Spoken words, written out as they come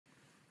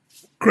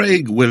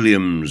Craig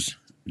Williams'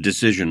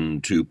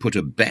 decision to put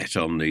a bet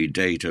on the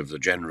date of the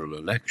general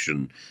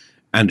election,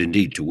 and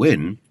indeed to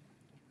win,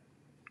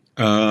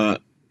 I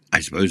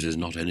suppose there's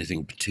not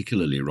anything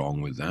particularly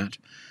wrong with that.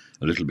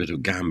 A little bit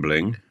of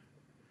gambling,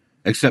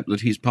 except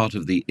that he's part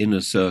of the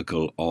inner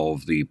circle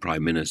of the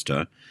Prime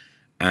Minister,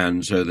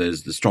 and so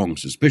there's the strong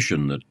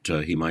suspicion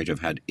that he might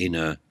have had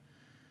inner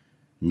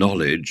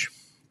knowledge,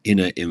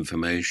 inner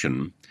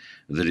information,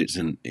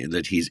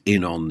 that he's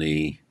in on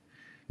the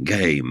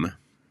game,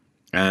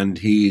 and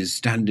he's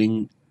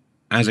standing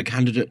as a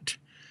candidate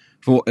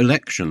for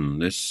election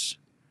this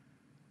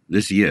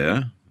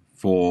year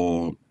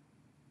for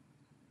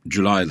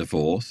July the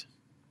 4th.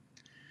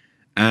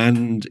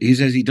 And he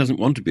says he doesn't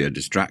want to be a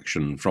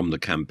distraction from the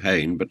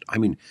campaign, but I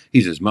mean,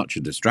 he's as much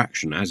a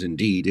distraction as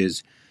indeed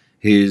is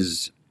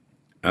his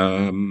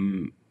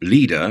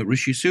leader,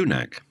 Rishi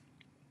Sunak.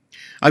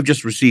 I've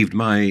just received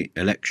my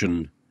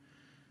election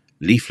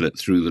leaflet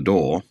through the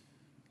door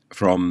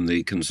from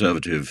the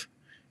Conservative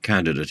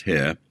candidate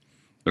here.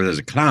 There's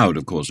a cloud,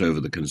 of course, over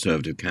the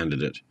Conservative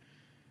candidate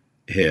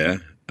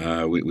here,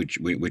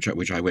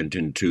 which I went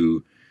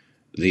into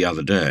the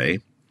other day,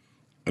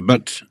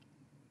 but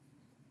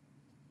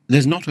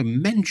there's not a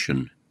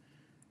mention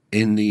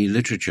in the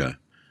literature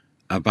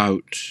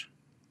about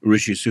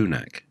Rishi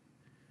Sunak.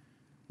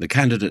 The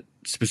candidate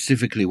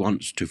specifically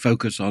wants to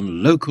focus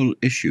on local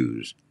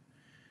issues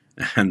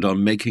and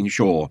on making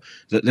sure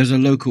that there's a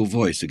local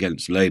voice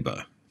against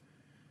Labour.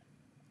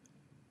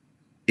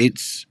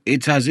 It's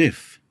as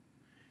if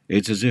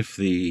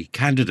the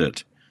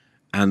candidate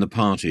and the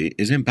party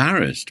is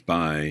embarrassed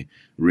by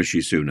Rishi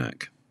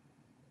Sunak.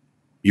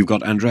 You've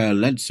got Andrea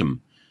Leadsom,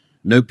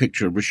 no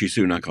picture of Rishi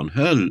Sunak on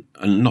her,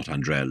 not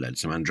Andrea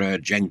Leadsom, Andrea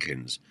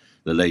Jenkyns,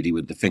 the lady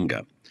with the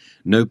finger.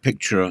 No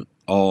picture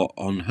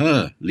on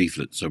her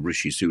leaflets of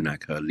Rishi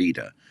Sunak, her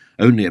leader,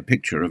 only a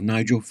picture of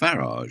Nigel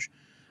Farage.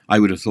 I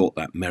would have thought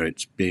that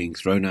merits being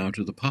thrown out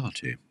of the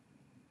party.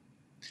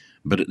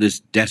 But at this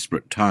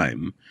desperate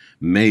time,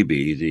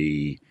 maybe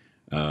the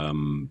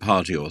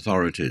party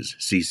authorities,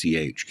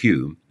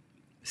 CCHQ,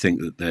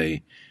 think that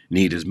they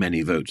need as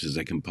many votes as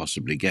they can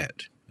possibly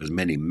get, as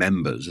many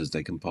members as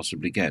they can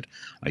possibly get.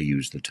 I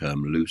use the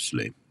term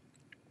loosely.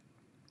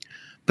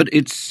 But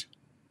it's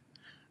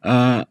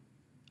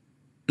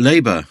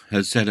Labour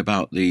has said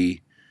about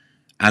the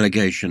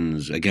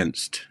allegations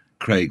against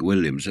Craig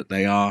Williams that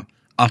they are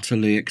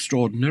utterly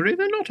extraordinary.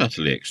 They're not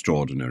utterly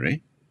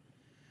extraordinary.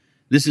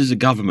 This is a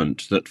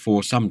government that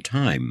for some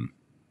time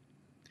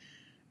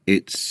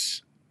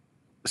it's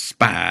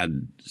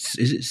SPAD.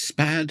 Is it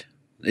SPAD?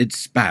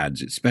 It's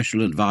SPADs. It's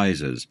special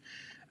advisors,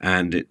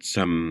 and it's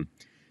the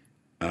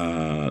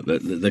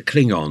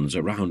Klingons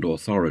around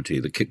authority,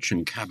 the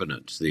kitchen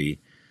cabinet, the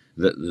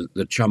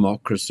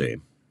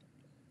chumocracy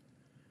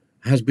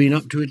has been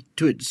up to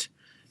its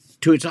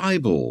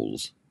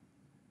eyeballs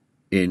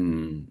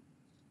in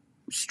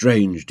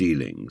strange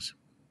dealings.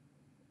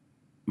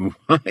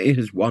 Why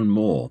is one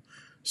more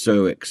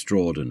so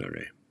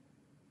extraordinary?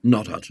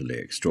 Not utterly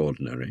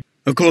extraordinary.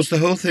 Of course, the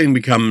whole thing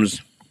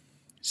becomes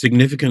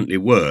significantly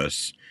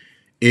worse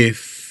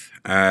if,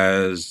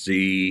 as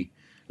the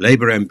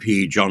Labour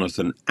MP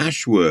Jonathan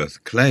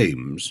Ashworth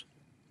claims,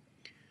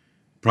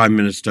 Prime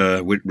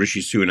Minister Rishi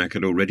Sunak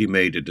had already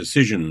made a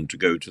decision to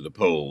go to the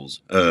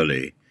polls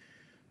early,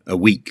 a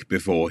week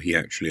before he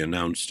actually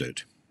announced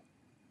it.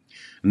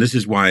 And this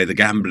is why the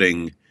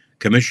Gambling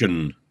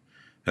Commission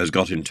has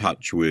got in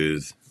touch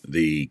with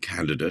the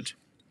candidate,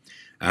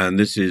 and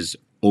this is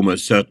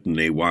almost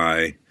certainly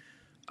why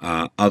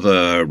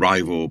other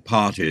rival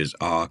parties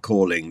are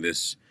calling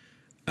this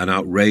an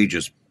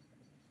outrageous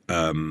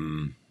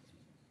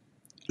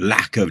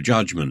lack of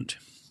judgment.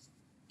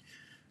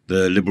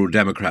 The Liberal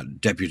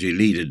Democrat Deputy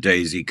Leader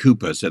Daisy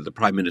Cooper said the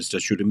Prime Minister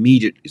should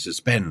immediately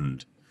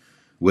suspend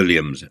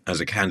Williams as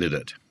a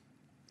candidate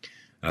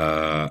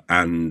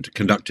and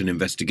conduct an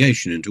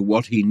investigation into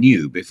what he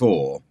knew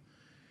before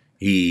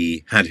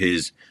he had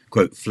his,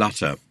 quote,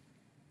 flutter.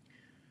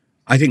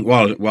 I think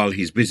while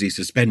he's busy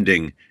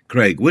suspending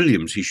Craig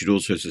Williams, he should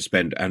also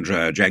suspend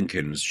Andrea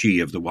Jenkyns, she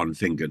of the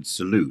one-fingered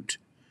salute.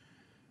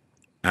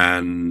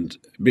 And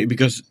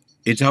because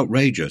it's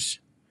outrageous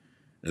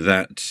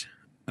that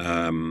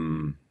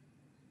a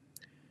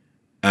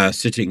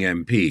sitting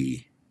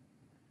MP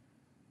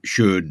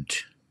should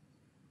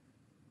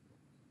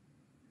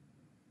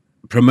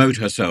promote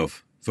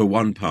herself for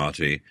one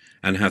party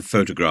and have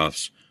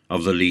photographs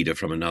of the leader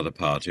from another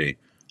party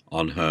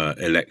on her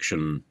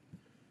election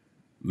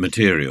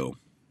material.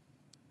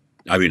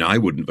 I mean, I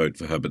wouldn't vote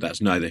for her, but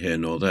that's neither here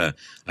nor there.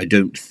 I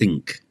don't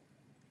think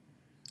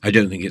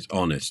it's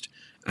honest.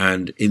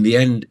 And in the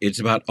end, it's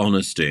about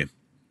honesty.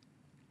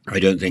 I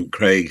don't think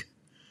Craig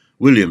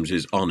Williams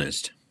is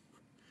honest.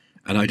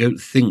 And I don't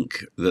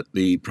think that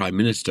the Prime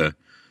Minister,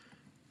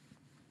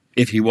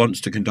 if he wants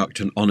to conduct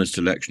an honest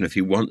election, if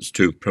he wants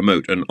to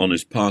promote an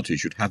honest party,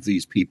 should have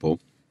these people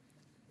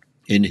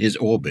in his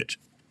orbit.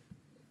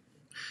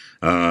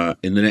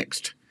 In the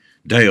next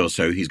day or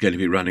so, he's going to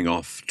be running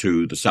off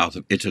to the south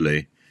of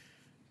Italy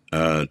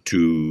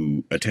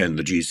to attend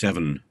the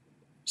G7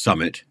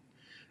 summit,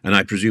 and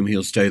I presume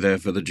he'll stay there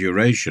for the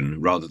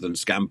duration rather than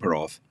scamper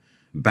off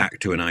back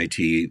to an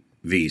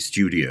ITV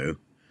studio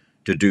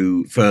to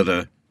do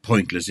further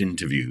pointless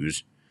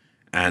interviews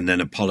and then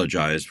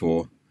apologise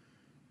for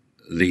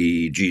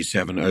the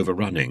G7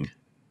 overrunning.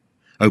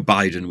 Oh,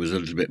 Biden was a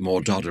little bit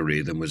more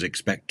doddery than was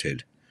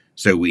expected,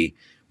 so we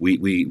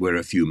were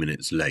a few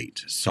minutes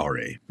late.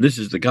 Sorry. This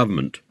is the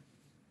government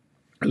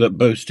that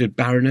boasted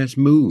Baroness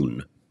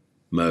Moon.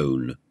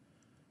 Moan.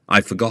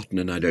 I've forgotten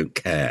and I don't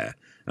care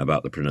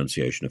about the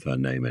pronunciation of her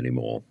name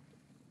anymore.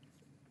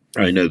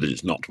 I know that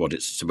it's not what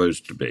it's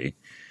supposed to be,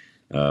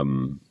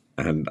 and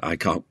I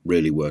can't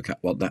really work out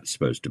what that's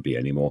supposed to be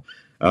anymore.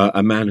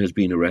 A man has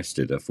been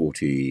arrested, a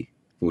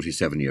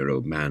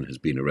 47-year-old man has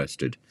been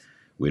arrested,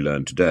 we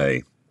learned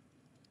today,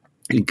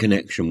 in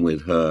connection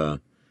with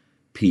her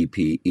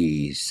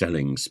PPE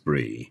selling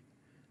spree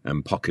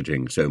and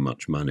pocketing so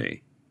much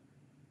money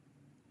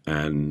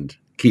and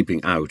keeping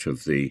out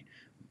of the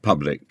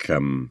public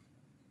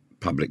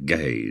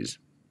gaze,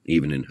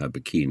 even in her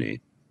bikini,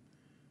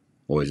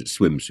 or is it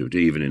swimsuit,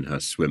 even in her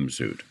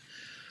swimsuit.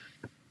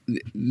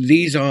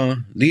 These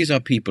are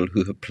people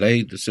who have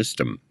played the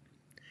system.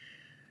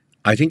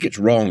 I think it's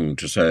wrong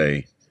to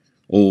say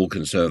all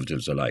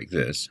Conservatives are like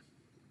this,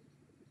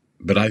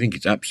 but I think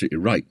it's absolutely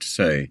right to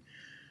say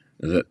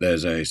that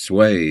there's a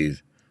swathe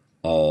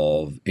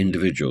of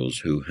individuals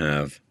who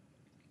have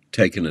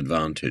taken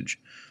advantage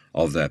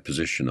of their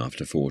position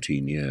after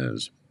 14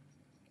 years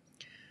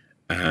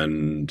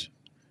and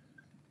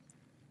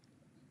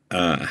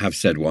have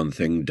said one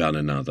thing, done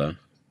another,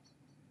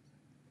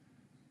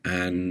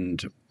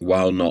 and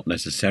while not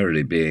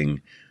necessarily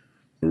being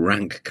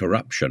rank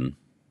corruption,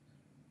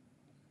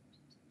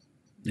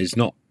 it's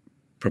not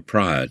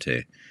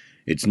propriety,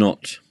 it's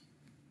not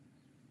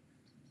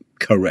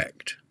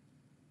correct,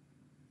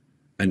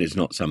 and it's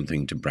not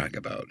something to brag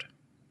about.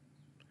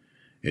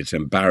 It's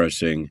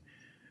embarrassing,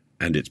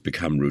 and it's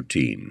become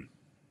routine.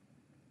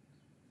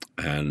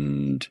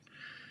 And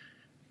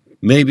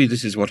maybe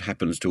this is what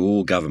happens to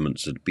all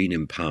governments that have been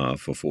in power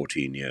for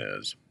 14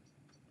 years.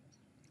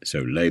 So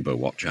Labour,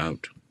 watch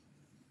out.